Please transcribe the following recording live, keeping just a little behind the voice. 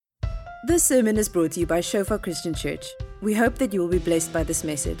This sermon is brought to you by Shofar Christian Church. We hope that you will be blessed by this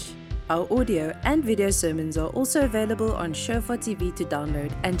message. Our audio and video sermons are also available on Shofar TV to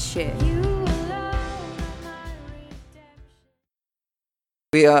download and share.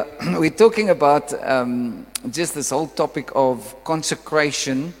 We're talking about just this whole topic of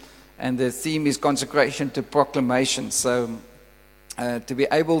consecration, and the theme is consecration to proclamation. So to be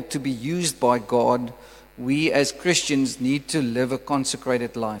able to be used by God, we as Christians need to live a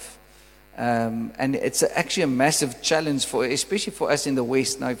consecrated life. And it's actually a massive challenge, especially for us in the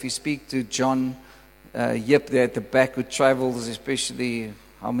West. Now, if you speak to John Yip there at the back, who travels especially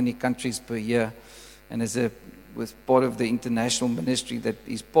how many countries per year, and was part of the international ministry that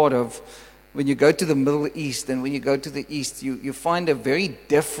he's part of, when you go to the Middle East and when you go to the East, you find a very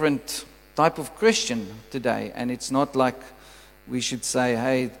different type of Christian today. And it's not like we should say,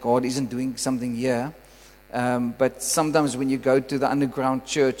 hey, God isn't doing something here. But sometimes when you go to the underground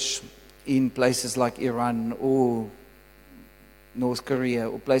church in places like Iran or North Korea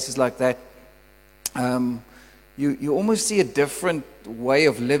or places like that, you almost see a different way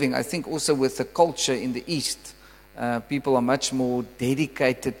of living. I think also with the culture in the East, people are much more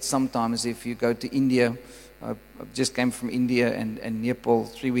dedicated sometimes. If you go to India, I just came from India and Nepal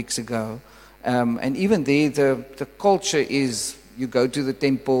 3 weeks ago, and even there the culture is, you go to the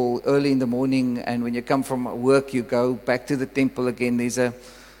temple early in the morning, and when you come from work you go back to the temple again.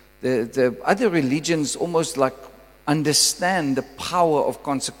 The other religions almost like understand the power of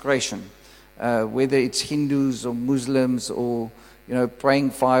consecration, whether it's Hindus or Muslims or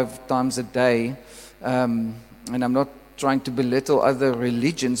praying 5 times a day. And I'm not trying to belittle other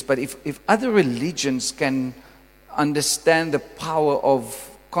religions, but if other religions can understand the power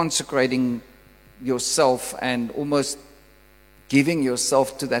of consecrating yourself and almost giving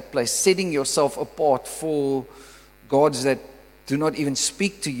yourself to that place, setting yourself apart for gods that do not even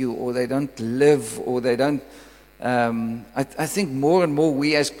speak to you, or they don't live, or they don't. I think more and more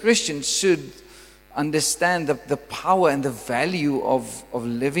we as Christians should understand the power and the value of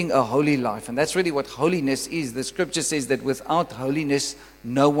living a holy life. And that's really what holiness is. The scripture says that without holiness,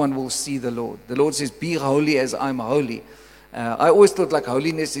 no one will see the Lord. The Lord says, be holy as I'm holy. I always thought like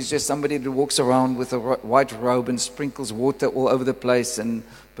holiness is just somebody that walks around with a white robe and sprinkles water all over the place and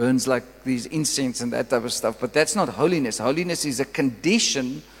burns like these incense and that type of stuff. But that's not holiness. Holiness is a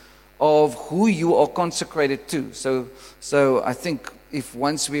condition of who you are consecrated to. So I think if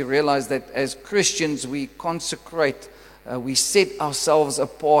once we realize that as Christians we consecrate, we set ourselves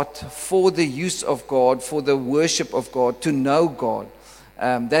apart for the use of God, for the worship of God, to know God,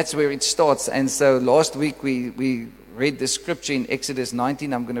 that's where it starts. And so last week we read the scripture in Exodus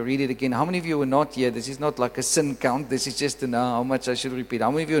 19. I'm going to read it again. How many of you were not here? This is not like a sin count. This is just to know how much I should repeat.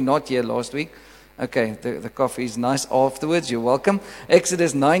 How many of you were not here last week? Okay, the coffee is nice afterwards. You're welcome.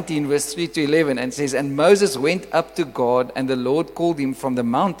 Exodus 19, verse 3 to 11, and says, and Moses went up to God, and the Lord called him from the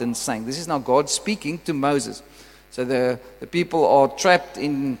mountain, saying, this is now God speaking to Moses. So the people are trapped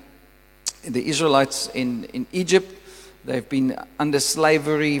in the Israelites in Egypt. They've been under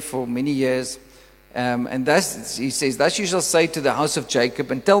slavery for many years. And thus, he says, thus you shall say to the house of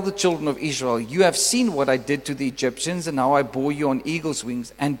Jacob, and tell the children of Israel, you have seen what I did to the Egyptians, and how I bore you on eagle's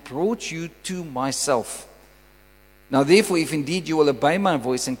wings, and brought you to myself. Now therefore, if indeed you will obey my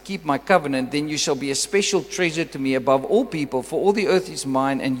voice and keep my covenant, then you shall be a special treasure to me above all people, for all the earth is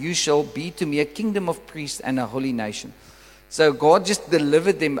mine, and you shall be to me a kingdom of priests and a holy nation. So God just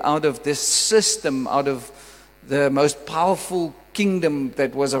delivered them out of this system, out of the most powerful kingdom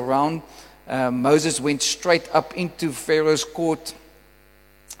that was around. Moses went straight up into Pharaoh's court,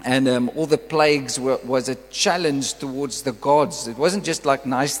 and all the plagues was a challenge towards the gods. It wasn't just like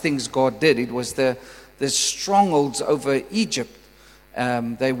nice things God did. It was the strongholds over Egypt.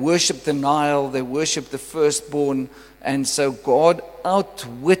 They worshipped the Nile. They worshipped the firstborn. And so God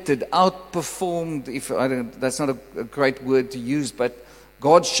outperformed, that's not a great word to use, but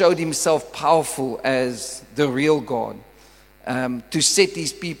God showed himself powerful as the real God. To set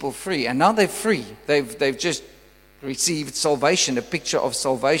these people free, and now they're free. They've just received salvation, a picture of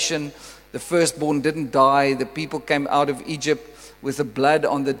salvation. The firstborn didn't die. The people came out of Egypt with the blood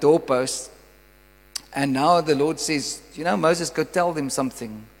on the doorposts, and now the Lord says, Moses, go tell them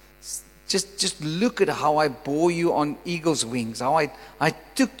something. Just look at how I bore you on eagle's wings, how I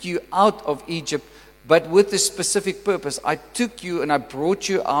took you out of Egypt, but with a specific purpose. I took you and I brought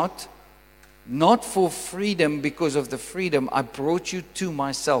you out not for freedom. Because of the freedom, I brought you to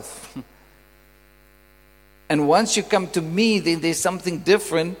myself. And once you come to me, then there's something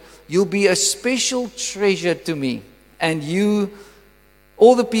different. You'll be a special treasure to me. And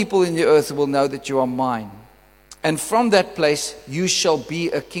all the people in the earth will know that you are mine. And from that place, you shall be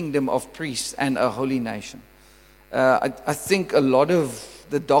a kingdom of priests and a holy nation. I think a lot of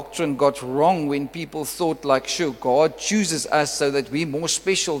the doctrine got wrong when people thought like, sure, God chooses us so that we're more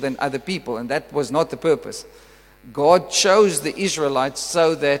special than other people. And that was not the purpose. God chose the Israelites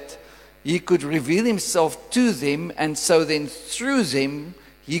so that He could reveal Himself to them. And so then through them,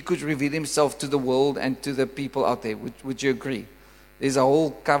 He could reveal Himself to the world and to the people out there. Would you agree? There's a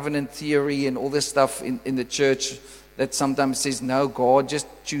whole covenant theory and all this stuff in the church that sometimes says, no, God just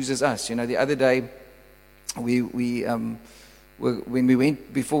chooses us. You know, the other day, before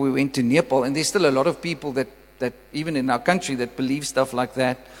we went to Nepal, and there's still a lot of people that even in our country that believe stuff like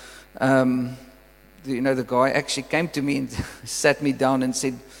that. The guy actually came to me and sat me down and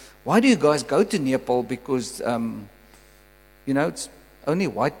said, why do you guys go to Nepal? Because, it's only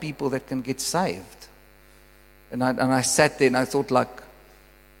white people that can get saved. And I sat there and I thought, like,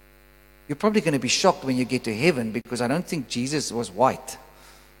 you're probably going to be shocked when you get to heaven, because I don't think Jesus was white.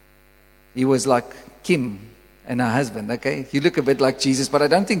 He was like Kim and her husband, okay? You look a bit like Jesus, but I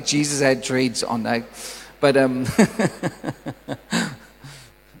don't think Jesus had dreads on. But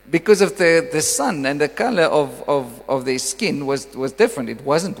because of the sun and the color of their skin was different. It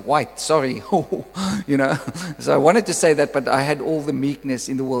wasn't white, sorry. So I wanted to say that, but I had all the meekness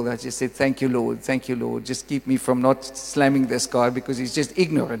in the world. I just said, thank you, Lord. Just keep me from not slamming this guy because he's just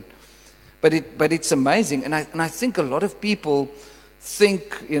ignorant. But it's amazing. And I think a lot of people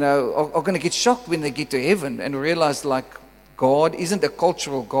think, are going to get shocked when they get to heaven and realize, like, God isn't a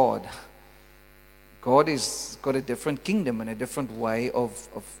cultural God. God has got a different kingdom and a different way of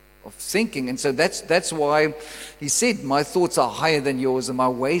thinking. And so that's why He said, my thoughts are higher than yours and my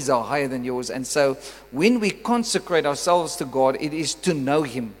ways are higher than yours. And so when we consecrate ourselves to God, it is to know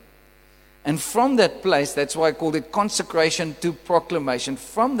Him. And from that place, that's why I called it consecration to proclamation.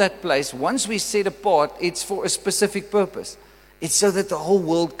 From that place, once we set apart, it's for a specific purpose. It's so that the whole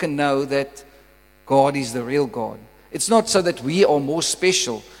world can know that God is the real God. It's not so that we are more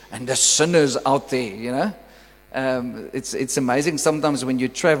special and the sinners out there, It's amazing sometimes when you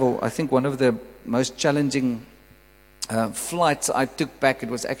travel. I think one of the most challenging flights I took back, it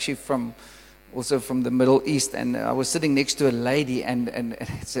was actually also from the Middle East, and I was sitting next to a lady, and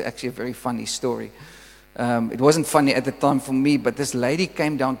it's actually a very funny story. It wasn't funny at the time for me, but this lady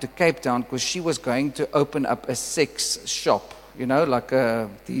came down to Cape Town because she was going to open up a sex shop, like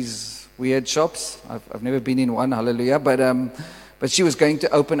these weird shops. I've never been in one, hallelujah, but she was going to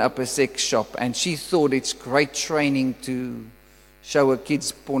open up a sex shop, and she thought it's great training to show her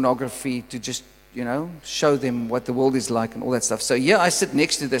kids pornography, to just, show them what the world is like and all that stuff. So I sit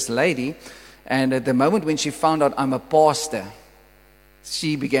next to this lady, and at the moment when she found out I'm a pastor,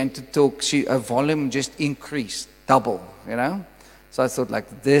 she began to talk. Her volume just increased, double, So I thought,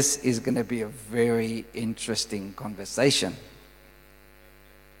 like, this is going to be a very interesting conversation.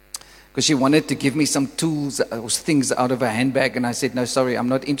 Because she wanted to give me some tools or things out of her handbag, and I said, no, sorry, I'm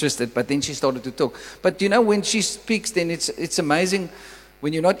not interested. But then she started to talk. But when she speaks, then it's amazing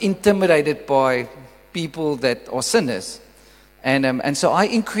when you're not intimidated by people that are sinners. And so I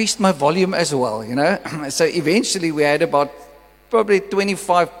increased my volume as well, So eventually we had about probably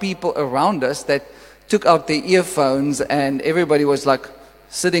 25 people around us that took out their earphones, and everybody was like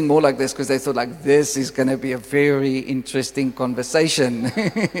sitting more like this because they thought, like, this is going to be a very interesting conversation,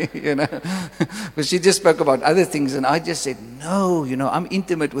 Because she just spoke about other things, and I just said, no, I'm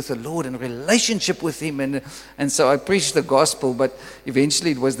intimate with the Lord and relationship with Him, and so I preached the gospel. But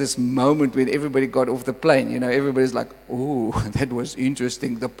eventually it was this moment when everybody got off the plane, everybody's like, oh, that was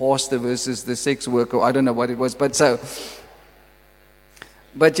interesting, the pastor versus the sex worker. I don't know what it was, but so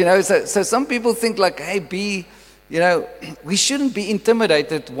some people think, like, hey, we shouldn't be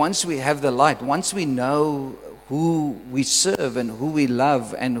intimidated once we have the light, once we know who we serve and who we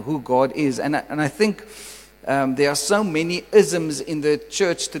love and who God is. And I think there are so many isms in the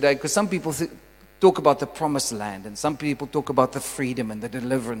church today, because some people talk about the promised land, and some people talk about the freedom and the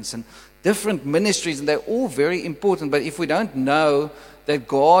deliverance and different ministries, and they're all very important. But if we don't know that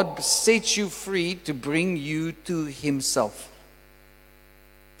God sets you free to bring you to Himself,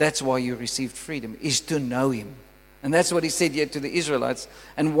 that's why you received freedom, is to know Him. And that's what He said here to the Israelites.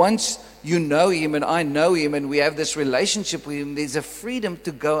 And once you know Him and I know Him and we have this relationship with Him, there's a freedom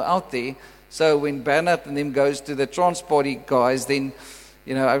to go out there. So when Bernard and them goes to the Transparty guys, then,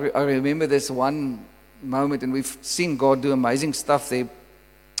 I remember this one moment, and we've seen God do amazing stuff there.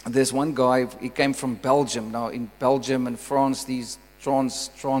 There's one guy, he came from Belgium. Now in Belgium and France, these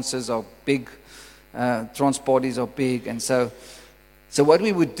trances are big, Transparties are big. And so what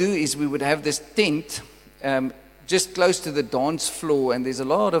we would do is we would have this tent just close to the dance floor, and there's a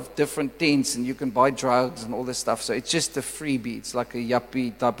lot of different tents, and you can buy drugs and all this stuff. So it's just a freebie. It's like a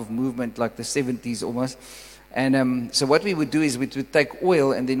yuppie type of movement, like the 70s almost. And so what we would do is we would take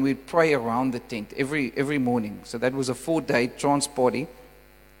oil, and then we'd pray around the tent every morning. So that was a 4-day trance party.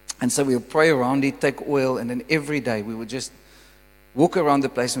 And so we would pray around it, take oil, and then every day we would just walk around the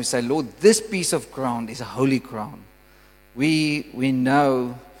place and we say, Lord, this piece of ground is a holy ground. We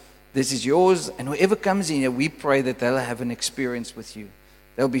know this is yours, and whoever comes in here, we pray that they'll have an experience with you.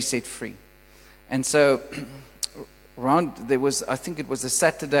 They'll be set free. And so I think it was a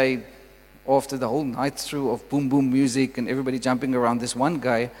Saturday after the whole night through of boom boom music and everybody jumping around, this one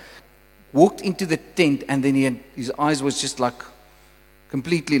guy walked into the tent, and then his eyes was just like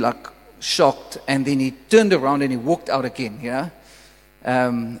completely like shocked, and then he turned around and he walked out again,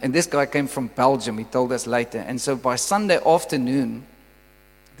 and this guy came from Belgium, he told us later. And so by Sunday afternoon,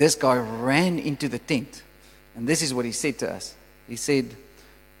 this guy ran into the tent, and this is what he said to us. He said,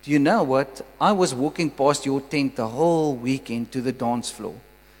 do you know what? I was walking past your tent the whole weekend to the dance floor,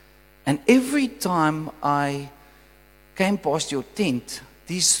 and every time I came past your tent,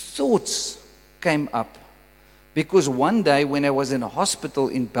 these thoughts came up. Because one day when I was in a hospital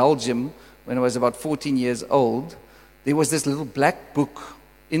in Belgium, when I was about 14 years old, there was this little black book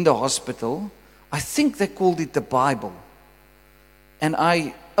in the hospital. I think they called it the Bible. And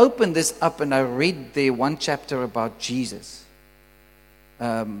I opened this up and I read there one chapter about Jesus.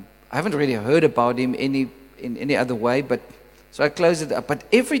 I haven't really heard about him in any other way, but so I closed it up. But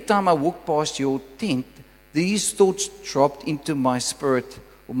every time I walked past your tent, these thoughts dropped into my spirit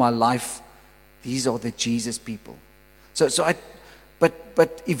or my life. These are the Jesus people.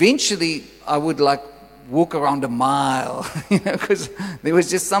 But eventually I would like walk around a mile, because there was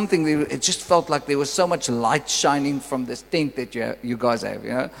just something. It just felt like there was so much light shining from this tent that you guys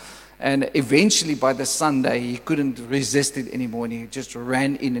have, And eventually by the Sunday he couldn't resist it anymore, and he just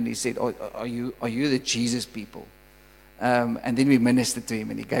ran in and he said, "Are you the Jesus people?" And then we ministered to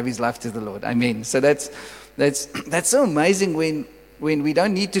him, and he gave his life to the Lord. Amen. So that's so amazing when we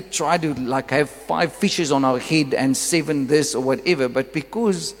don't need to try to like have 5 fishes on our head and 7 this or whatever, but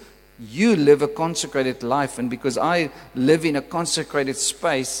because you live a consecrated life, and because I live in a consecrated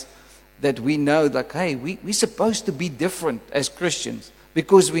space, that we know like, hey, we're supposed to be different as Christians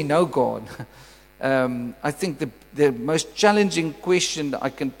because we know God. I think the most challenging question I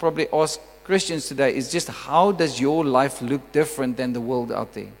can probably ask Christians today is just, how does your life look different than the world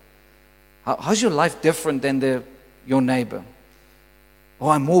out there? How's your life different than your neighbor? Oh,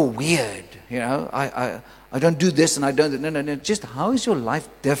 I'm more weird, I don't do this and I don't. No. Just how is your life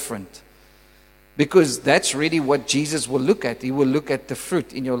different? Because that's really what Jesus will look at. He will look at the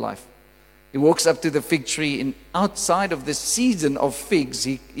fruit in your life. He walks up to the fig tree, and outside of the season of figs,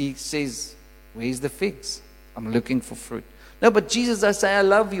 he says, where's the figs? I'm looking for fruit. No, but Jesus, I say, I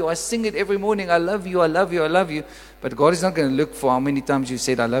love you. I sing it every morning. I love you, I love you, I love you. But God is not going to look for how many times you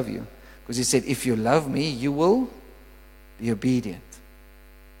said, I love you. Because he said, if you love me, you will be obedient.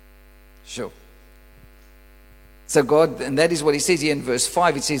 Sure. So God, and that is what he says here in verse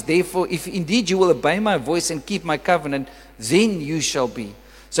 5. It says, therefore, if indeed you will obey my voice and keep my covenant, then you shall be.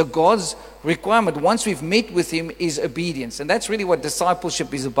 So God's requirement, once we've met with him, is obedience. And that's really what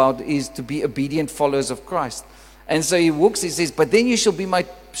discipleship is about, is to be obedient followers of Christ. And so he says, but then you shall be my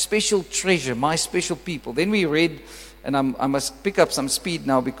special treasure, my special people. Then we read, and I must pick up some speed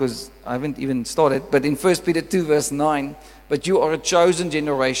now because I haven't even started, but in 1 Peter 2 verse 9, but you are a chosen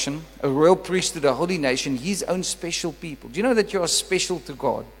generation, a royal priesthood, a holy nation, his own special people. Do you know that you are special to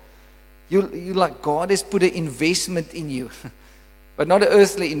God? You like, God has put an investment in you, but not an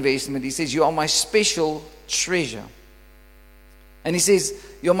earthly investment. He says, you are my special treasure. And he says,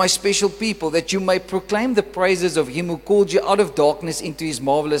 you're my special people, that you may proclaim the praises of him who called you out of darkness into his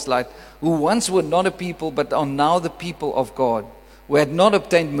marvelous light, who once were not a people, but are now the people of God, who had not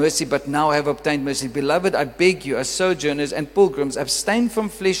obtained mercy, but now have obtained mercy. Beloved, I beg you, as sojourners and pilgrims, abstain from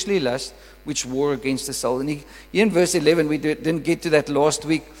fleshly lust, which war against the soul. And here in verse 11, we didn't get to that last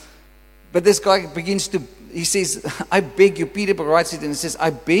week, but this guy he says, I beg you, Peter writes it, and he says, I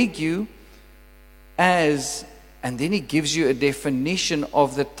beg you as... And then he gives you a definition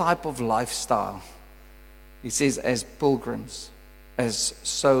of the type of lifestyle. He says, as pilgrims, as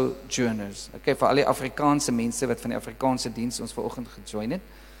sojourners. Okay, vir al die Afrikaanse mense wat van die Afrikaanse diens ons vanoggend gejoin het.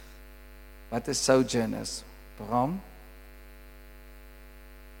 Wat is sojourners? Bram?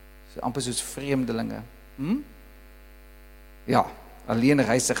 So amper soos vreemdelinge. Ja, alleen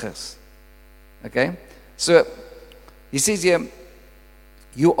reisigers. Okay? So, he says here,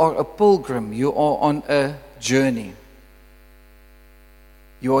 you are a pilgrim, you are on a journey.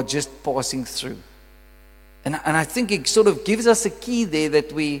 You are just passing through. And I think it sort of gives us a key there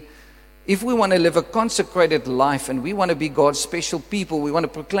that if we want to live a consecrated life and we want to be God's special people, we want to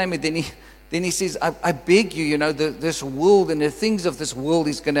proclaim it, then he says, I beg you, this world and the things of this world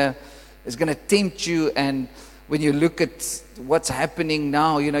is gonna tempt you. And when you look at what's happening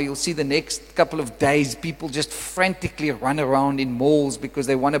now, you'll see the next couple of days, people just frantically run around in malls because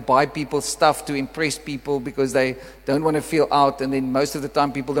they want to buy people's stuff to impress people because they don't want to feel out. And then most of the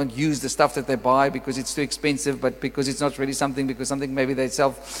time people don't use the stuff that they buy because it's too expensive, but because it's not really something, because something maybe they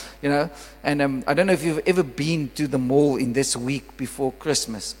sell, And I don't know if you've ever been to the mall in this week before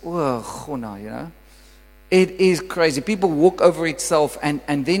Christmas. Oh, it is crazy. People walk over itself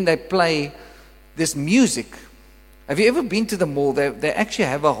and then they play this music. Have you ever been to the mall? They actually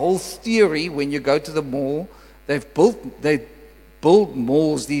have a whole theory when you go to the mall. They build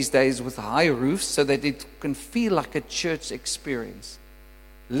malls these days with high roofs so that it can feel like a church experience.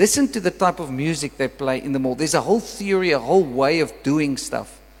 Listen to the type of music they play in the mall. There's a whole theory, a whole way of doing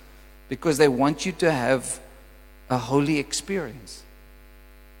stuff because they want you to have a holy experience.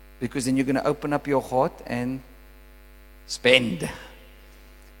 Because then you're going to open up your heart and spend.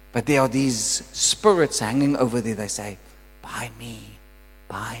 But there are these spirits hanging over there. They say, buy me,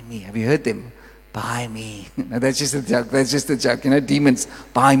 buy me. Have you heard them? Buy me. No, that's just a joke. That's just a joke. Demons,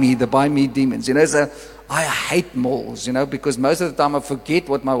 buy me, the buy me demons. So I hate malls, because most of the time I forget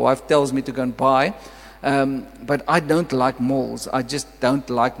what my wife tells me to go and buy. But I don't like malls. I just don't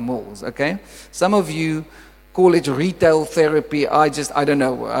like malls, okay? Some of you call it retail therapy. I don't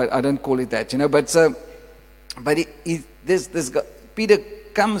know. I don't call it that, But this guy, Peter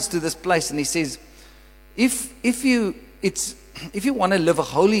comes to this place and he says, if you want to live a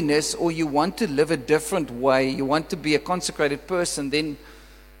holiness or you want to live a different way, you want to be a consecrated person, then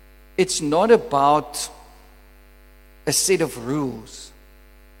it's not about a set of rules.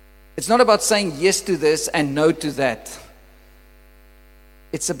 It's not about saying yes to this and no to that.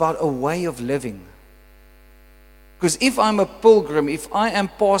 It's about a way of living. Because if I'm a pilgrim, if I am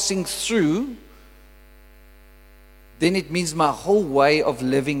passing through, then it means my whole way of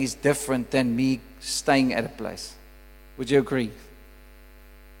living is different than me staying at a place. Would you agree?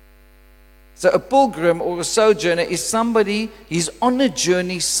 So a pilgrim or a sojourner is somebody, he's on a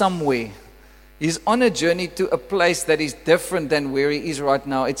journey somewhere. He's on a journey to a place that is different than where he is right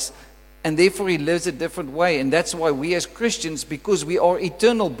now. And therefore he lives a different way. And that's why we as Christians, because we are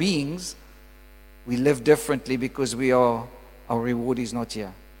eternal beings, we live differently because our reward is not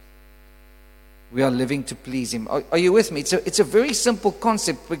here. We are living to please Him. Are you with me? It's a very simple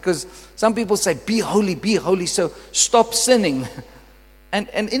concept because some people say, be holy, so stop sinning. And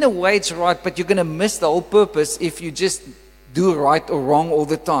in a way it's right, but you're going to miss the whole purpose if you just do right or wrong all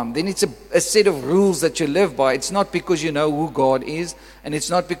the time. Then it's a set of rules that you live by. It's not because you know who God is, and it's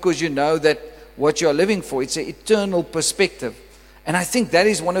not because you know that what you're living for. It's an eternal perspective. And I think that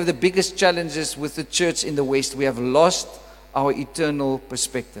is one of the biggest challenges with the church in the West. We have lost our eternal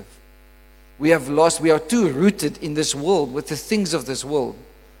perspective. We are too rooted in this world with the things of this world.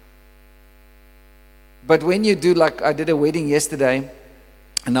 But when you do, like I did a wedding yesterday,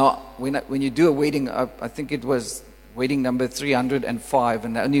 and now when you do a wedding, I think it was wedding number 305,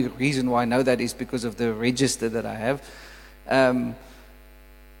 and the only reason why I know that is because of the register that I have.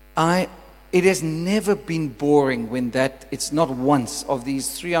 It has never been boring it's not once of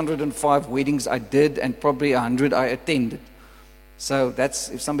these 305 weddings I did and probably 100 I attended. So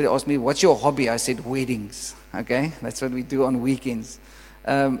if somebody asked me, what's your hobby? I said, weddings. Okay, that's what we do on weekends.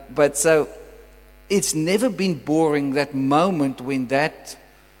 But so it's never been boring, that moment when that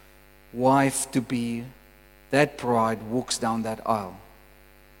wife-to-be, that bride walks down that aisle.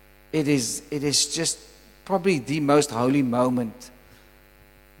 It is just probably the most holy moment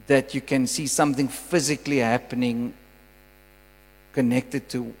that you can see something physically happening connected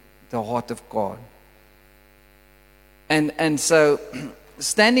to the heart of God. And so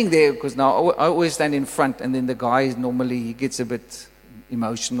standing there, because now I always stand in front, and then the guy he gets a bit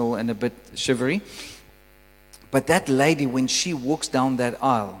emotional and a bit shivery. But that lady, when she walks down that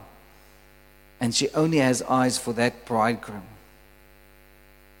aisle, and she only has eyes for that bridegroom,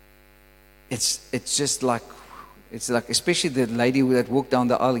 it's like, especially the lady that walked down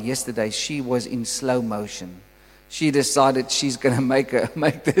the aisle yesterday, she was in slow motion. She decided she's going to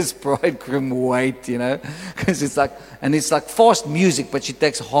make this bridegroom wait, because it's like fast music, but she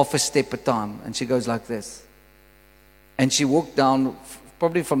takes half a step at a time, and she goes like this. And she walked down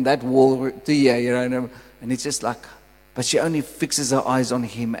probably from that wall to here, and it's just like, but she only fixes her eyes on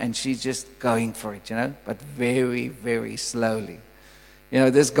him, and she's just going for it, but very, very slowly.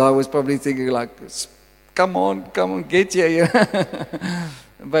 This guy was probably thinking like, come on, get here.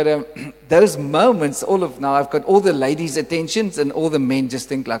 But those moments, now I've got all the ladies' attentions and all the men just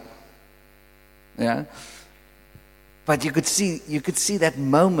think like, yeah. But you could see that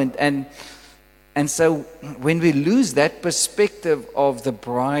moment, and so when we lose that perspective of the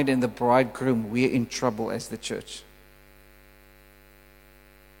bride and the bridegroom, we're in trouble as the church.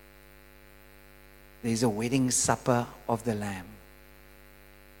 There's a wedding supper of the Lamb.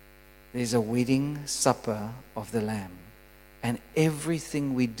 There's a wedding supper of the Lamb. And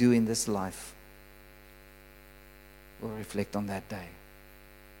everything we do in this life will reflect on that day.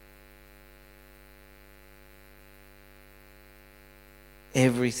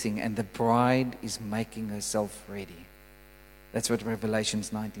 Everything. And the bride is making herself ready. That's what Revelation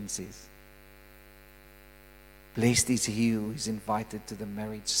 19 says. Blessed is he who is invited to the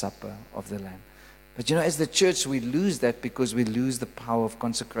marriage supper of the Lamb. But as the church, we lose that because we lose the power of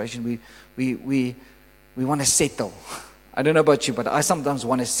consecration. We want to settle. I don't know about you, but I sometimes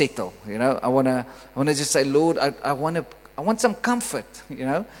want to settle. I want to just say, Lord, I want some comfort.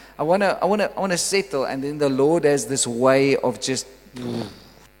 I want to settle, and then the Lord has this way of just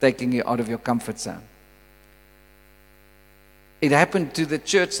taking you out of your comfort zone. It happened to the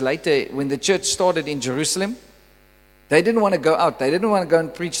church later when the church started in Jerusalem. They didn't want to go out. They didn't want to go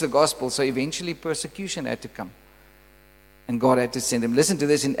and preach the gospel. So eventually persecution had to come. And God had to send them. Listen to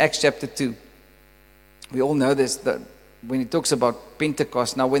this in Acts chapter 2. We all know this, that when it talks about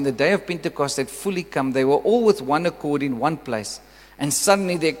Pentecost. Now when the day of Pentecost had fully come, they were all with one accord in one place. And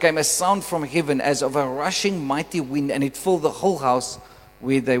suddenly there came a sound from heaven as of a rushing mighty wind, and it filled the whole house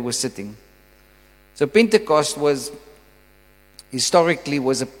where they were sitting. So Pentecost historically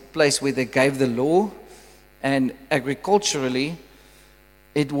was a place where they gave the law. And agriculturally,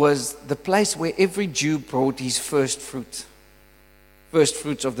 it was the place where every Jew brought his first fruits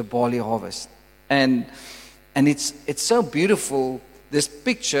of the barley harvest. And it's so beautiful, this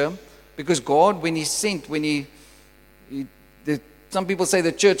picture, because God, when He sent, some people say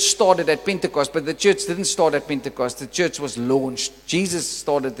the church started at Pentecost, but the church didn't start at Pentecost. The church was launched. Jesus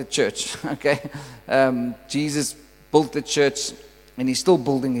started the church, okay? Jesus built the church, and He's still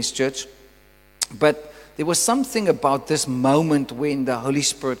building His church. But there was something about this moment when the Holy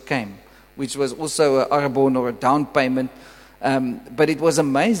Spirit came, which was also a arbon or a down payment. But it was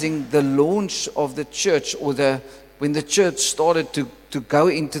amazing, the launch of the church, when the church started to go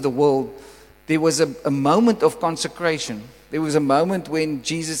into the world, there was a moment of consecration. There was a moment when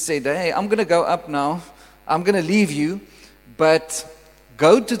Jesus said, hey, I'm going to go up now. I'm going to leave you, but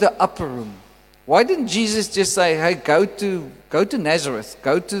go to the upper room. Why didn't Jesus just say, hey, go to Nazareth,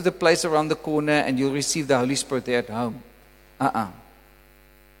 go to the place around the corner and you'll receive the Holy Spirit there at home?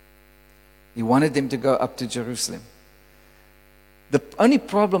 He wanted them to go up to Jerusalem. The only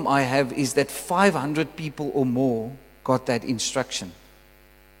problem I have is that 500 people or more got that instruction.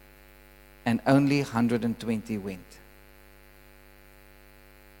 And only 120 went.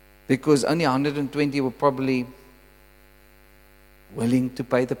 Because only 120 were probably willing to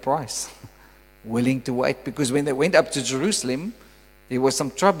pay the price. Willing to wait, because when they went up to Jerusalem, there was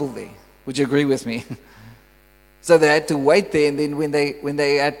some trouble there. Would you agree with me? So they had to wait there, and then when they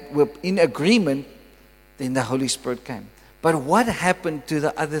were in agreement, then the Holy Spirit came. But what happened to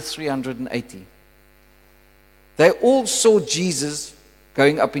the other 380? They all saw Jesus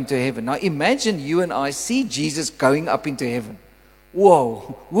going up into heaven. Now imagine you and I see Jesus going up into heaven.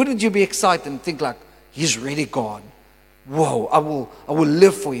 Whoa, wouldn't you be excited and think like, He's really gone? Whoa, I will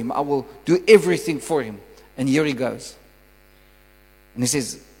live for Him. I will do everything for Him. And here He goes. And He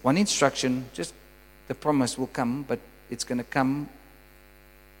says, one instruction, just the promise will come, but it's going to come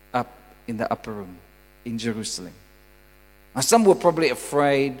up in the upper room in Jerusalem. Now some were probably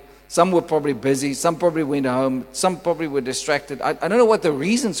afraid. Some were probably busy. Some probably went home. Some probably were distracted. I don't know what the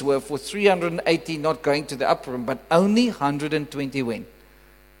reasons were for 380 not going to the upper room, but only 120 went.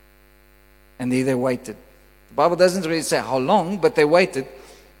 And there they waited. The Bible doesn't really say how long, but they waited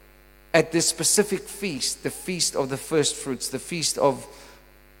at this specific feast, the feast of the first fruits, the feast of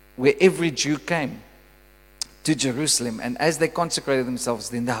where every Jew came to Jerusalem. And as they consecrated themselves,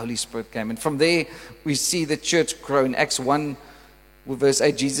 then the Holy Spirit came. And from there, we see the church grow. In Acts 1, verse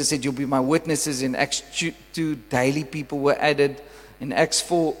 8, Jesus said, you'll be my witnesses. In Acts 2, daily people were added. In Acts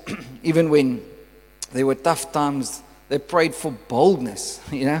 4, even when there were tough times, they prayed for boldness.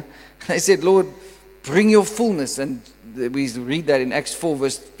 They said, Lord, bring your fullness. And we read that in Acts 4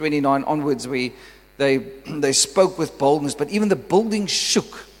 verse 29 onwards, where they spoke with boldness, but even the building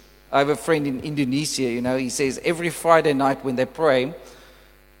shook. I have a friend in Indonesia, he says every Friday night when they pray,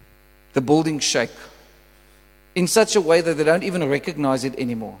 the buildings shake in such a way that they don't even recognize it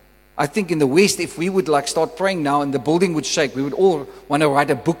anymore. I think in the West, if we would like start praying now and the building would shake, we would all want to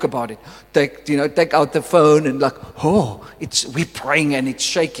write a book about it. Take out the phone and like, we're praying and it's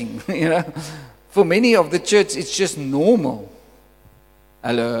shaking. For many of the church, it's just normal.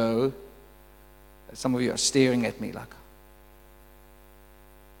 Hello. Some of you are staring at me like,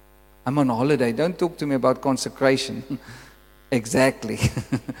 I'm on holiday. Don't talk to me about consecration. Exactly.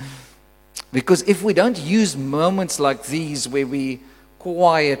 Because if we don't use moments like these where we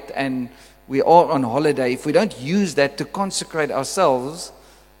quiet and we are on holiday, if we don't use that to consecrate ourselves,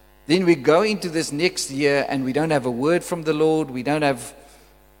 then we go into this next year and we don't have a word from the Lord. We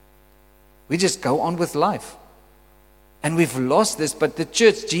just go on with life. And we've lost this, but the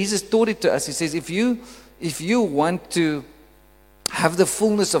church, Jesus taught it to us. He says, if you want to have the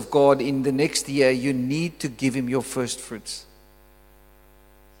fullness of God in the next year, you need to give Him your first fruits.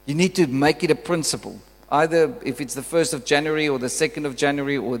 You need to make it a principle. Either if it's the 1st of January or the 2nd of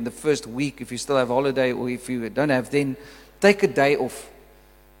January or in the first week, if you still have holiday, or if you don't have, then take a day off.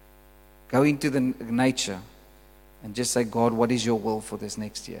 Go into the nature and just say, God, what is your will for this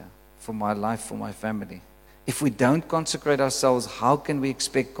next year? For my life, for my family. If we don't consecrate ourselves, how can we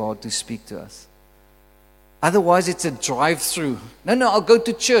expect God to speak to us? Otherwise, it's a drive-through. No, I'll go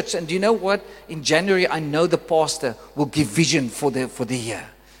to church. And do you know what? In January, I know the pastor will give vision for the year.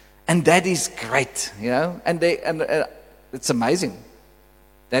 And that is great, and it's amazing.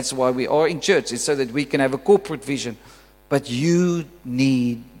 That's why we are in church. It's so that we can have a corporate vision. But you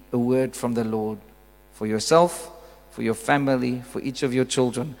need a word from the Lord for yourself, for your family, for each of your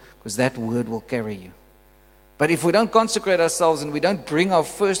children, because that word will carry you. But if we don't consecrate ourselves and we don't bring our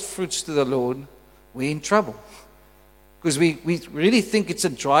first fruits to the Lord, we're in trouble. Because we really think it's a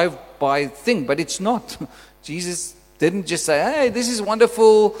drive-by thing, but it's not. Jesus didn't just say, hey, this is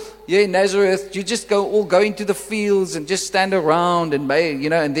wonderful, in Nazareth. You just go into the fields and just stand around and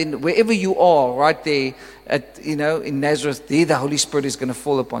and then wherever you are, right there in Nazareth, there the Holy Spirit is going to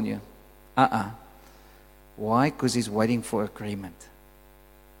fall upon you. Why? Because He's waiting for agreement.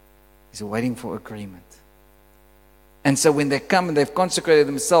 He's waiting for agreement. And so when they come and they've consecrated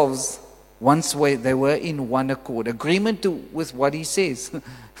themselves, once they were in one accord, agreement with what He says,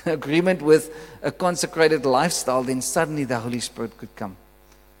 agreement with a consecrated lifestyle, then suddenly the Holy Spirit could come.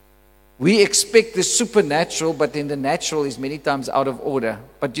 We expect the supernatural, but then the natural is many times out of order.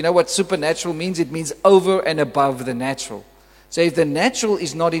 But you know what supernatural means? It means over and above the natural. So if the natural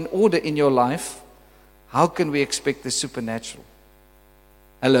is not in order in your life, how can we expect the supernatural?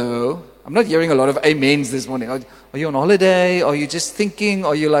 Hello? I'm not hearing a lot of amens this morning. Are you on holiday? Are you just thinking?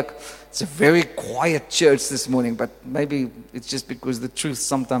 Are you like, it's a very quiet church this morning, but maybe it's just because the truth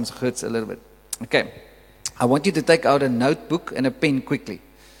sometimes hurts a little bit. Okay. I want you to take out a notebook and a pen quickly.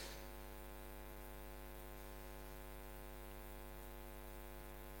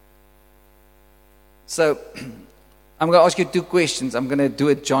 So, I'm going to ask you 2 questions. I'm going to do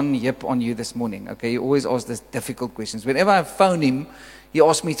a John Yip on you this morning. Okay, he always asks these difficult questions. Whenever I phone him, he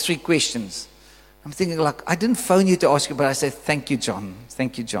asks me 3 questions. I'm thinking like, I didn't phone you to ask you, but I said, thank you, John.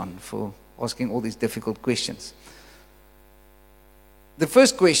 Thank you, John, for asking all these difficult questions. The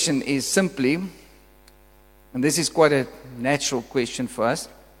first question is simply, and this is quite a natural question for us.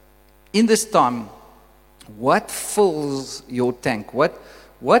 In this time, what fills your tank?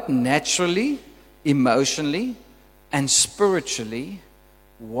 What naturally, emotionally, and spiritually,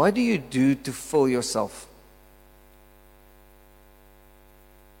 what do you do to fill yourself?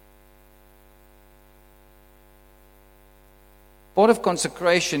 Part of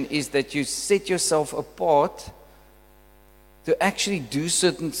consecration is that you set yourself apart to actually do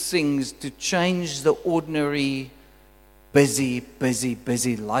certain things to change the ordinary, busy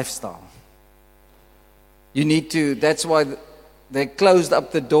lifestyle. You need to, that's why they closed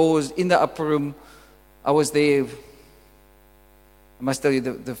up the doors in the upper room. I was there, I must tell you,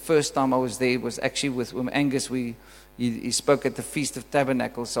 the first time I was there was actually with Angus. He spoke at the Feast of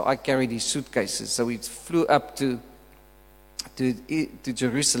Tabernacles, so I carried his suitcases. So we flew up to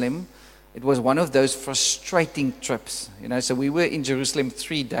Jerusalem. It was one of those frustrating trips, so we were in Jerusalem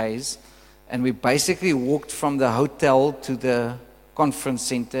 3 days, and we basically walked from the hotel to the conference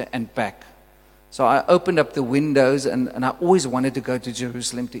center and back. So I opened up the windows, and I always wanted to go to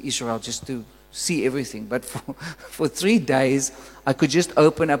Jerusalem, to Israel, just to see everything. But for 3 days, I could just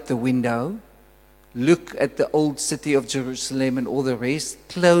open up the window, look at the old city of Jerusalem and all the rest,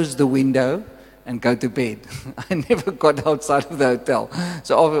 close the window, and go to bed. I never got outside of the hotel.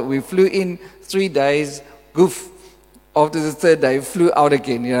 So we flew in 3 days, after the 3rd day, flew out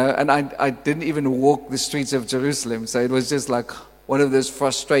again, and I didn't even walk the streets of Jerusalem. So it was just like one of those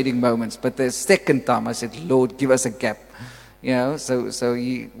frustrating moments. But the second time I said, Lord, give us a gap. So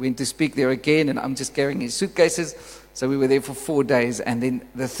he went to speak there again, and I'm just carrying his suitcases. So we were there for 4 days, and then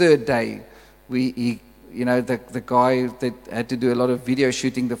the third day, the guy that had to do a lot of video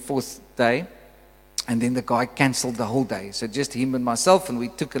shooting the fourth day, and then the guy cancelled the whole day. So just him and myself, and we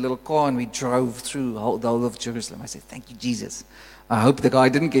took a little car and we drove through the whole of Jerusalem. I said, thank you, Jesus. I hope the guy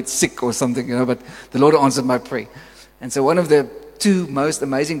didn't get sick or something, but the Lord answered my prayer. And so one of the two most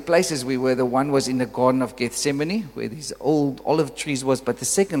amazing places we were, the one was in the Garden of Gethsemane, where these old olive trees was, but the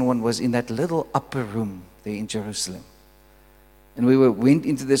second one was in that little upper room there in Jerusalem. And we went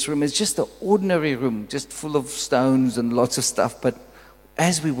into this room. It's just an ordinary room, just full of stones and lots of stuff. But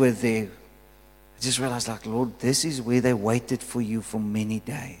as we were there, I just realized, Lord, this is where they waited for you for many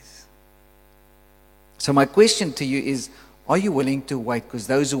days. So my question to you is, are you willing to wait? Because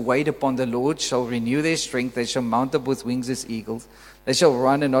those who wait upon the Lord shall renew their strength. They shall mount up with wings as eagles. They shall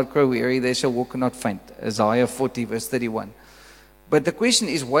run and not grow weary. They shall walk and not faint. Isaiah 40 verse 31. But the question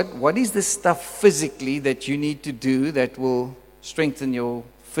is, what is the stuff physically that you need to do that will strengthen your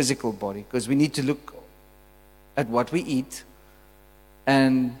physical body? Because we need to look at what we eat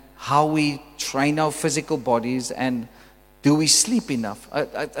and how we train our physical bodies, and do we sleep enough?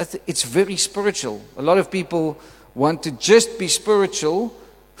 It's very spiritual. A lot of people want to just be spiritual,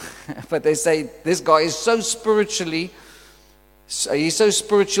 but they say, this guy is so spiritual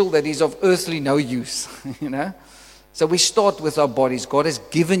that he's of earthly no use, So we start with our bodies. God has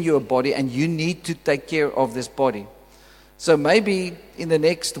given you a body, and you need to take care of this body. So maybe in the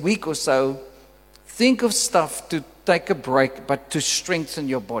next week or so, think of stuff to take a break, but to strengthen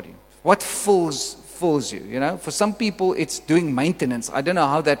your body. What fills you, For some people, it's doing maintenance. I don't know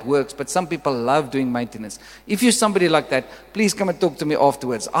how that works, but some people love doing maintenance. If you're somebody like that, please come and talk to me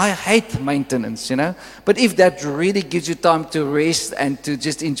afterwards. I hate maintenance, But if that really gives you time to rest and to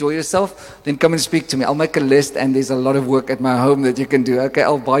just enjoy yourself, then come and speak to me. I'll make a list, and there's a lot of work at my home that you can do. Okay,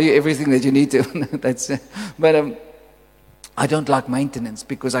 I'll buy you everything that you need to. But I don't like maintenance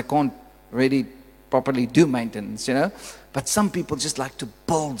because I can't really properly do maintenance, But some people just like to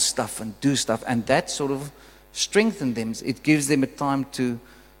build stuff and do stuff, and that sort of strengthens them. It gives them a time to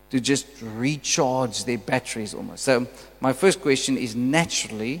just recharge their batteries almost. So my first question is,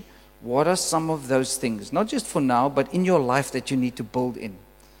 naturally, what are some of those things, not just for now, but in your life that you need to build in?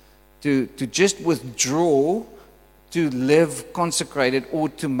 To just withdraw, to live consecrated, or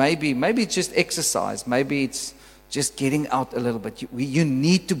to maybe it's just exercise. Maybe it's just getting out a little bit. You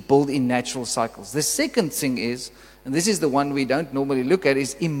need to build in natural cycles. The second thing is, and this is the one we don't normally look at,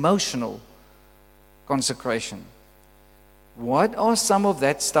 is emotional consecration. What are some of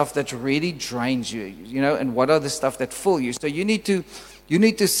that stuff that really drains you, and what are the stuff that fill you? So you need to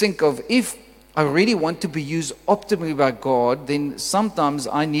think of, if I really want to be used optimally by God, then sometimes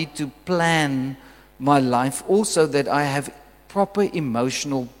I need to plan my life also that I have proper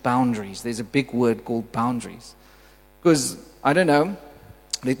emotional boundaries. There's a big word called boundaries. Because, I don't know,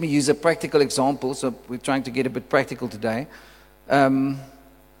 let me use a practical example. So we're trying to get a bit practical today.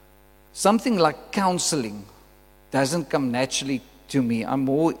 Something like counseling doesn't come naturally to me. I'm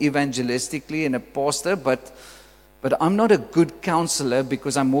more evangelistically and a pastor, but I'm not a good counselor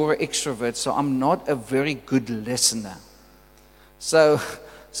because I'm more an extrovert, so I'm not a very good listener. So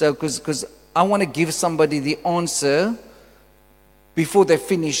because I want to give somebody the answer before they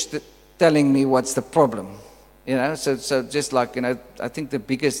finish telling me what's the problem. So just like, I think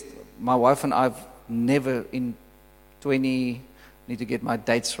my wife and I've never in 20, need to get my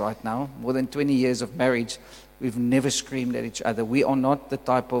dates right now, more than 20 years of marriage, we've never screamed at each other. We are not the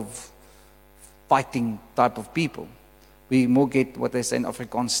type of fighting type of people. We more get what they say in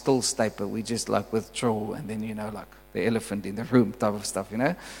Afrikaans, stilstaper. We just like withdraw, and then, like the elephant in the room type of stuff,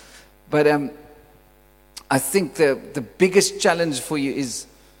 But I think the biggest challenge for you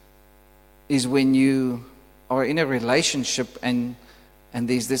is when you are in a relationship and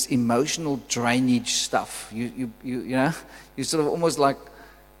there's this emotional drainage stuff. You sort of almost like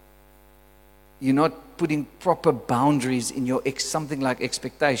you're not putting proper boundaries in your something like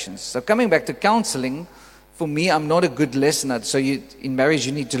expectations. So coming back to counseling, for me, I'm not a good listener. So in marriage,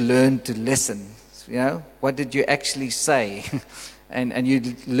 you need to learn to listen. What did you actually say? and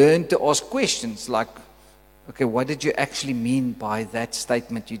you learn to ask questions like, okay, what did you actually mean by that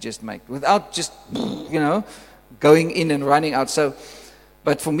statement you just made? Without just, going in and running out. So,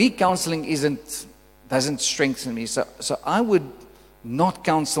 but for me, counseling doesn't strengthen me. So I would not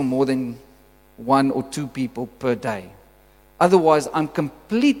counsel more than 1 or 2 people per day. Otherwise, I'm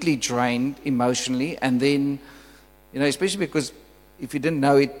completely drained emotionally. And then, especially because if you didn't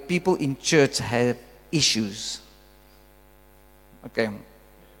know it, people in church have issues. Okay.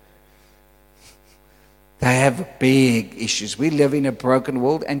 They have big issues. We live in a broken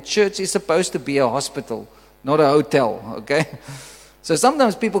world, and church is supposed to be a hospital, not a hotel, okay? So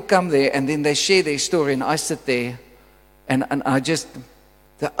sometimes people come there, and then they share their story, and I sit there, and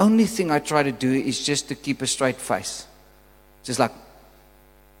the only thing I try to do is just to keep a straight face. Just like,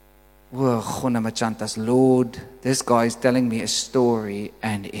 Lord, this guy is telling me a story,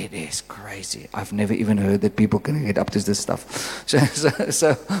 and it is crazy. I've never even heard that people can get up to this stuff.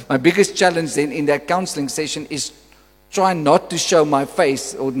 So my biggest challenge then in that counseling session is try not to show my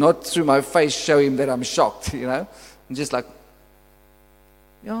face, or not through my face show him that I'm shocked, I'm just like,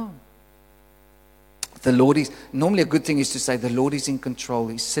 yeah. The Lord is, normally a good thing is to say, the Lord is in control.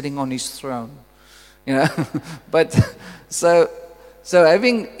 He's sitting on his throne, But So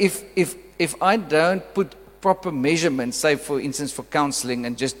having, if I don't put proper measurements, say for instance for counseling,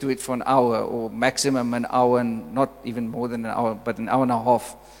 and just do it for an hour or maximum an hour, and not even more than an hour, but an hour and a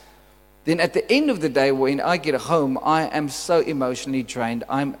half, then at the end of the day when I get home, I am so emotionally drained,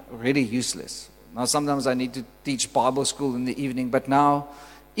 I'm really useless. Now sometimes I need to teach Bible school in the evening, but now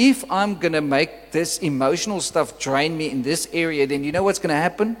if I'm going to make this emotional stuff drain me in this area, then you know what's going to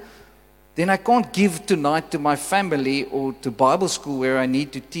happen? Then I can't give tonight to my family or to Bible school where I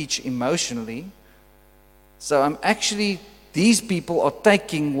need to teach emotionally. So these people are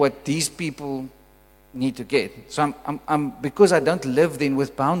taking what these people need to get. So I'm because I don't live then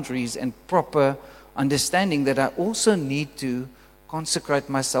with boundaries and proper understanding that I also need to consecrate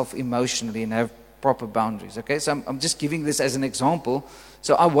myself emotionally and have proper boundaries. Okay, so I'm just giving this as an example.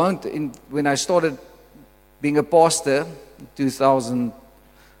 So I won't, when I started being a pastor in 2000,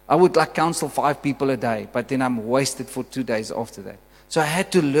 I would counsel 5 people a day, but then I'm wasted for 2 days after that. So I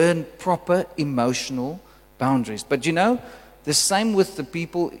had to learn proper emotional boundaries. But the same with the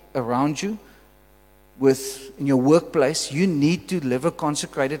people around you, in your workplace, you need to live a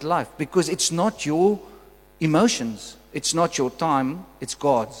consecrated life, because it's not your emotions, it's not your time, it's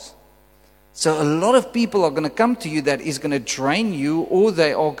God's. So a lot of people are going to come to you that is going to drain you, or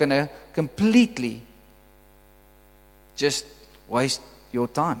they are going to completely just waste your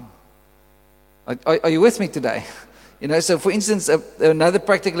time. Are you with me today? So for instance, another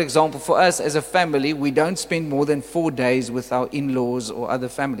practical example for us as a family, we don't spend more than 4 days with our in-laws or other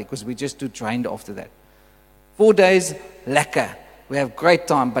family, because we're just too drained after that. 4 days, lekker. We have great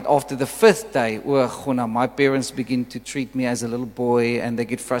time, but after the 5th day, my parents begin to treat me as a little boy, and they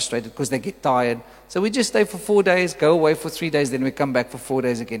get frustrated because they get tired. So we just stay for 4 days, go away for 3 days, then we come back for 4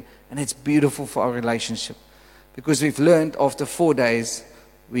 days again. And it's beautiful for our relationship, because we've learned after 4 days,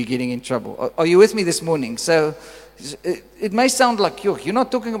 we're getting in trouble. Are you with me this morning? So it may sound like you're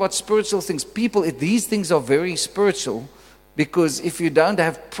not talking about spiritual things. People, these things are very spiritual, because if you don't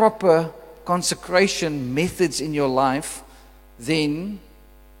have proper consecration methods in your life, then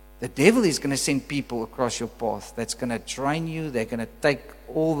the devil is going to send people across your path that's going to drain you. They're going to take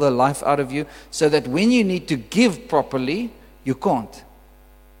all the life out of you, so that when you need to give properly, you can't,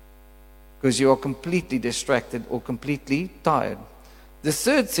 because you are completely distracted or completely tired. The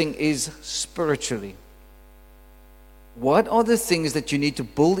third thing is spiritually. What are the things that you need to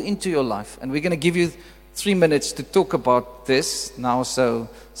build into your life? And we're going to give you 3 minutes to talk about this now. So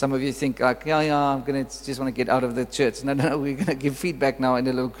some of you think I'm going to just want to get out of the church. No, we're going to give feedback now in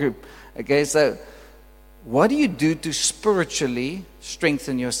a little group. Okay, so what do you do to spiritually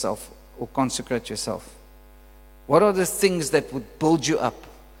strengthen yourself or consecrate yourself? What are the things that would build you up?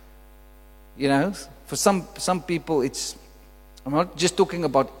 For some people, I'm not just talking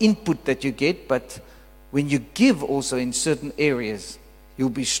about input that you get, but when you give also in certain areas, you'll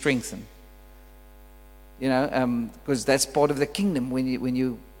be strengthened. Because that's part of the kingdom. When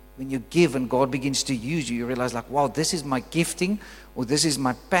you give and God begins to use you, you realize wow, this is my gifting, or this is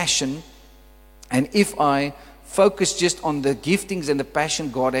my passion. And if I focus just on the giftings and the passion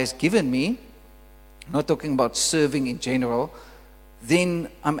God has given me, I'm not talking about serving in general, then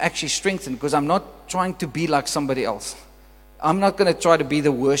I'm actually strengthened, because I'm not trying to be like somebody else. I'm not going to try to be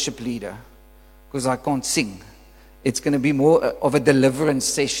the worship leader, because I can't sing. It's going to be more of a deliverance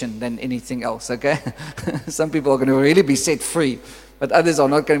session than anything else, okay? Some people are going to really be set free, but others are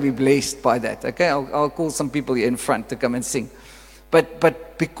not going to be blessed by that, okay? I'll call some people here in front to come and sing.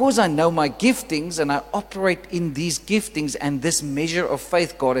 But because I know my giftings and I operate in these giftings and this measure of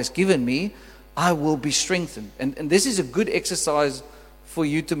faith God has given me, I will be strengthened. And this is a good exercise for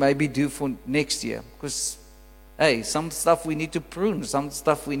you to maybe do for next year, because hey, some stuff we need to prune, some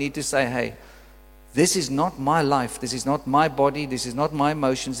stuff we need to say, hey, this is not my life, this is not my body, this is not my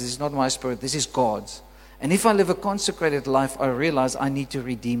emotions, this is not my spirit, this is God's. And if I live a consecrated life, I realize I need to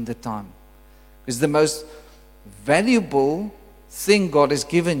redeem the time. Because the most valuable thing God has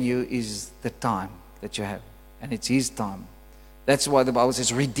given you is the time. that you have. And it's His time. That's why the Bible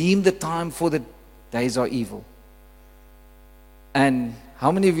says, redeem the time, for the days are evil. And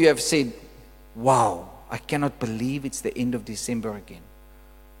how many of you have said, wow, I cannot believe it's the end of December again.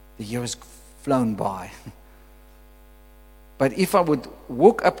 The year has flown by. But if I would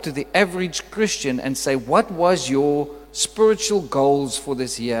walk up to the average Christian and say, what was your spiritual goals for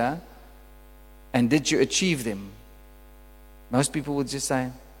this year? And did you achieve them? Most people would just say,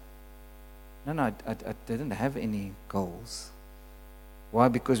 no, I didn't have any goals. Why?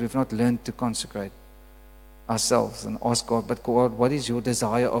 Because we've not learned to consecrate ourselves and ask God, but God, what is your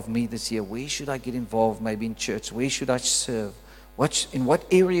desire of me this year? Where should I get involved? Maybe in church. Where should I serve? In what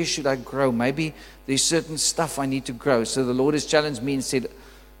area should I grow? Maybe there's certain stuff I need to grow. So the Lord has challenged me and said,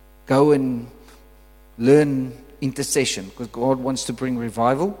 go and learn intercession, because God wants to bring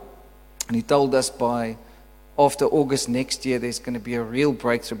revival. And He told us after August next year, there's going to be a real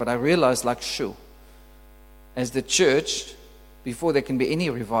breakthrough. But I realized, as the church, before there can be any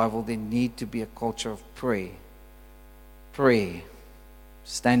revival, there need to be a culture of prayer. Prayer.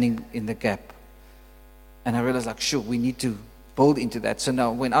 Standing in the gap. And I realized, we need to build into that. So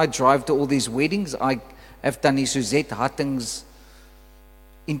now, when I drive to all these weddings, I have Tannie Suzette Hatting's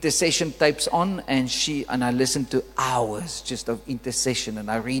intercession tapes on, and I listen to hours just of intercession, and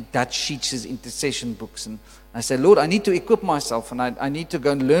I read Dutch Sheets' intercession books, and I say, Lord, I need to equip myself, and I need to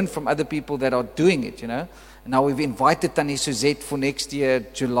go and learn from other people that are doing it, And now we've invited Tannie Suzette for next year,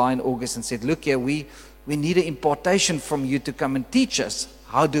 July and August, and said, look here, we need an impartation from you to come and teach us.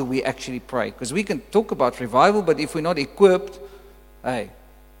 How do we actually pray? Because we can talk about revival, but if we're not equipped,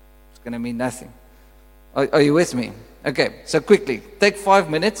 it's going to mean nothing. Are you with me? Okay, so quickly, take 5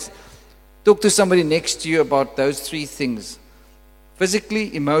 minutes. Talk to somebody next to you about those 3 things.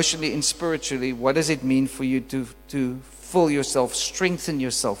 Physically, emotionally, and spiritually, what does it mean for you to fill yourself, strengthen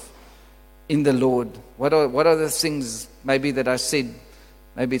yourself in the Lord? What are the things maybe that I said,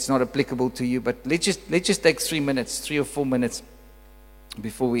 maybe it's not applicable to you, but let's just take 3 minutes, 3 or 4 minutes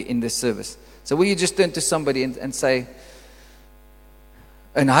before we end this service. So will you just turn to somebody and say,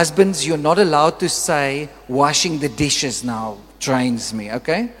 and husbands, you're not allowed to say, washing the dishes now drains me,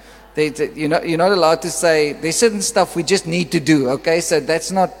 okay? You're not allowed to say, there's certain stuff we just need to do, okay? So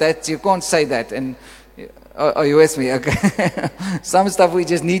you can't say that. And are you with me? Okay. Some stuff we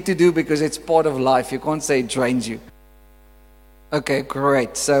just need to do because it's part of life. You can't say it drains you. Okay,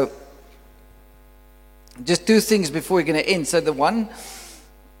 great. So just 2 things before we're going to end. So the one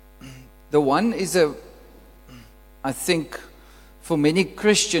is I think, for many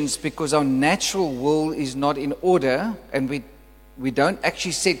Christians, because our natural will is not in order, and we don't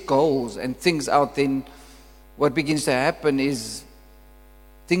actually set goals and things out, then what begins to happen is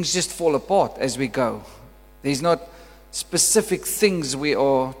things just fall apart as we go. There's not specific things we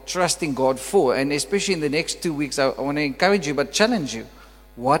are trusting God for. And especially in the next 2 weeks, I want to encourage you, but challenge you.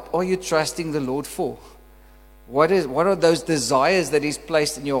 What are you trusting the Lord for? What are those desires that He's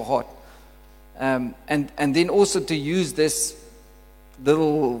placed in your heart? And then also to use this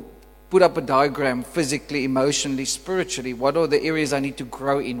put up a diagram, physically, emotionally, spiritually. What are the areas I need to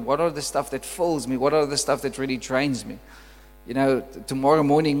grow in? What are the stuff that fills me? What are the stuff that really drains me? Tomorrow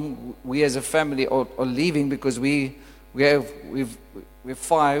morning, we as a family are leaving because we've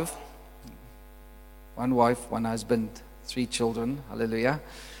 5, 1 wife, 1 husband, 3 children, hallelujah.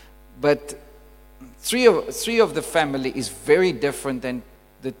 But three of the family is very different than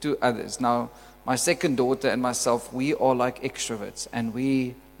the 2 others. Now, my second daughter and myself, we are like extroverts, and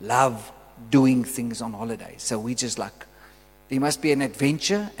we love doing things on holiday. So we just there must be an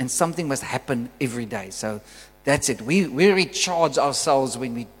adventure and something must happen every day. So that's it. We recharge ourselves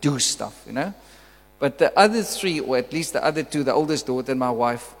when we do stuff, But the other 3, or at least the other 2, the oldest daughter and my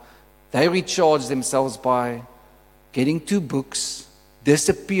wife, they recharge themselves by getting 2 books,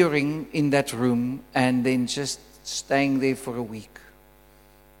 disappearing in that room, and then just staying there for a week,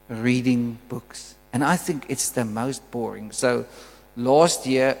 reading books. And I think it's the most boring. So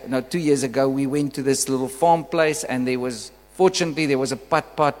 2 years ago, we went to this little farm place, and fortunately there was a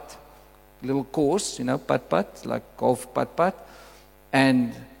putt-putt little course, putt-putt, like golf putt-putt.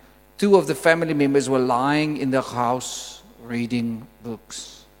 And 2 of the family members were lying in the house reading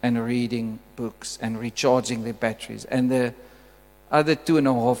books and recharging their batteries. And the other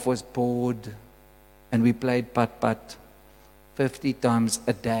 2.5 was bored, and we played putt-putt 50 times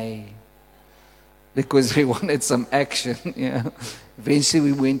a day because we wanted some action. Eventually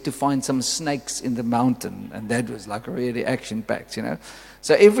we went to find some snakes in the mountain, and that was really action-packed.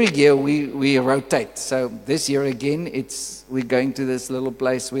 So every year we rotate. So this year again, we're going to this little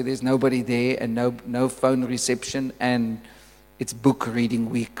place where there's nobody there and no phone reception, and it's book reading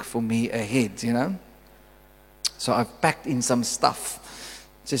week for me ahead. So I've packed in some stuff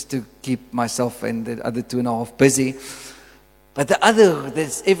just to keep myself and the other 2.5 busy. But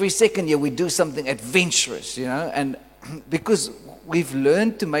there's every second year we do something adventurous, and because we've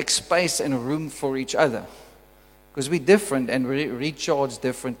learned to make space and room for each other. Because we're different and we recharge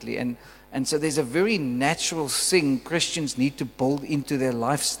differently. And so there's a very natural thing Christians need to build into their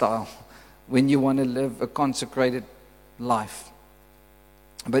lifestyle when you want to live a consecrated life.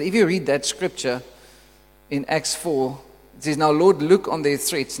 But if you read that scripture in Acts 4, it says, "Now, Lord, look on their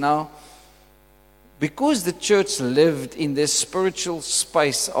threats." Now, because the church lived in this spiritual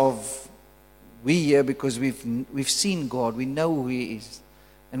space of, we're here because we've seen God, we know who He is,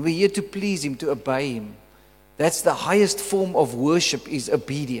 and we're here to please Him, to obey Him. That's the highest form of worship, is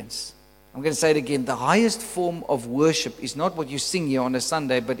obedience. I'm going to say it again. The highest form of worship is not what you sing here on a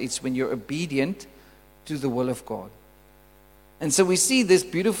Sunday, but it's when you're obedient to the will of God. And so we see this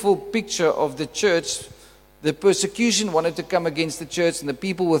beautiful picture of the church. The persecution wanted to come against the church, and the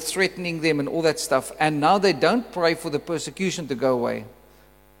people were threatening them and all that stuff. And now they don't pray for the persecution to go away.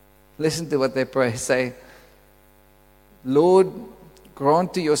 Listen to what they pray. Say, "Lord,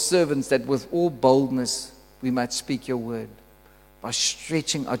 grant to your servants that with all boldness we might speak your word, by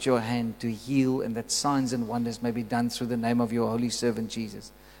stretching out your hand to heal, and that signs and wonders may be done through the name of your holy servant Jesus."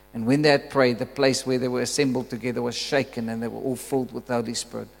 And when they had prayed, the place where they were assembled together was shaken, and they were all filled with the Holy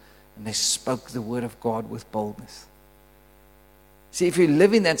Spirit. And they spoke the word of God with boldness. See, if you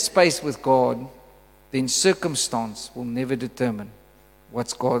live in that space with God, then circumstance will never determine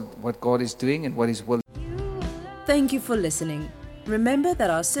what God is doing and what His will. Thank you for listening. Remember that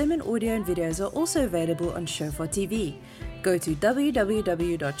our sermon audio and videos are also available on Shofar TV. Go to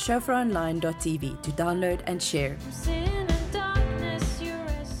www.shofaronline.tv to download and share.